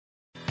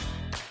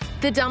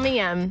The Dummy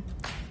M.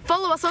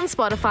 Follow us on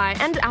Spotify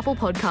and Apple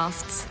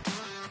Podcasts.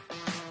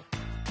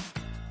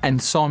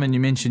 And Simon, you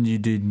mentioned you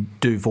do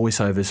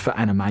voiceovers for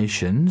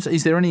animations.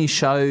 Is there any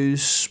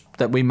shows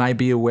that we may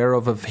be aware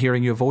of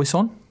hearing your voice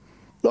on?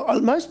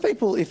 Look, most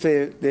people, if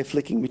they're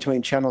flicking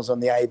between channels on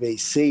the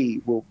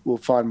ABC, will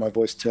find my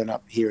voice turn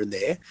up here and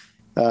there.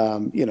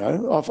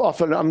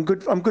 Often I'm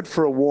good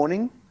for a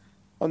warning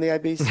on the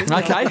ABC.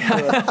 Okay.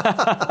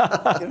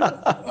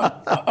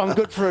 I'm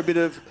good for a bit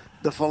of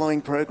the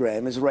following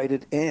program is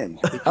rated N.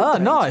 Oh,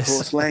 nice.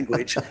 Coarse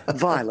language,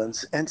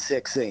 violence, and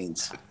sex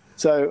scenes.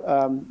 So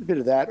a bit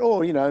of that,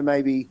 or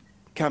maybe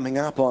coming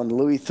up on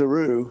Louis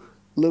Theroux,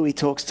 Louis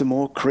talks to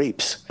more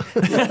creeps.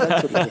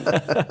 That sort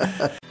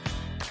of thing.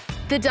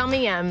 The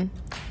Dummy M.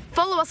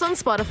 Follow us on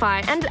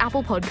Spotify and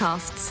Apple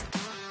Podcasts.